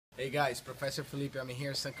Hey guys, Professor Felipe, I'm here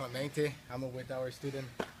in San Clemente. I'm with our student,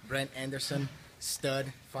 Brent Anderson,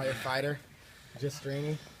 stud firefighter, just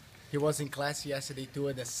training. He was in class yesterday too,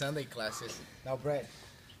 in the Sunday classes. Now Brent,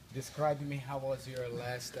 describe to me how was your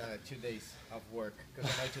last 2 days of work?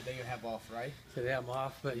 Because I know today you have off, right? Today I'm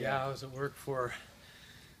off, but yeah, I was at work for,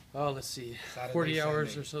 let's see, Saturday, 40 hours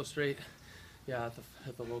Sunday. or so straight. Yeah,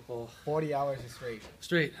 at the local. 40 hours straight.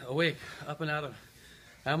 Straight, awake, up and out of.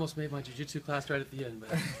 I almost made my jiu-jitsu class right at the end,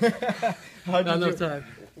 but not enough time.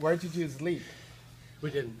 Where did you sleep?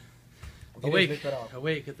 We didn't. You didn't sleep at all?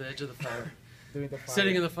 Awake at the edge of the fire. Doing the fire.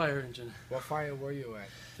 Sitting in the fire engine. What fire were you at?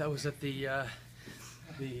 That was at the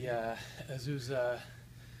Azusa,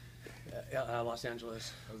 Los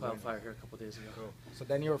Angeles wildfire here a couple days ago. Cool. So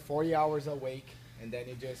then you were 40 hours awake, and then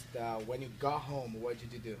you just, when you got home, what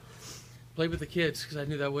did you do? Played with the kids, because I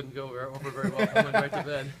knew that wouldn't go over very well. I went right to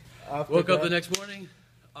bed. After Woke up that, the next morning,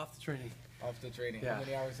 off the training. Off the training. Yeah. How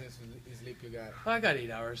many hours is sleep you got? I got 8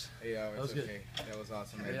 hours. 8 hours. That was good. Okay. That was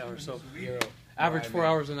awesome, man. 8 hours. So Hero. average Bye, 4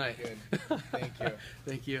 man. hours a night. Good. Thank you.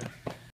 Thank you.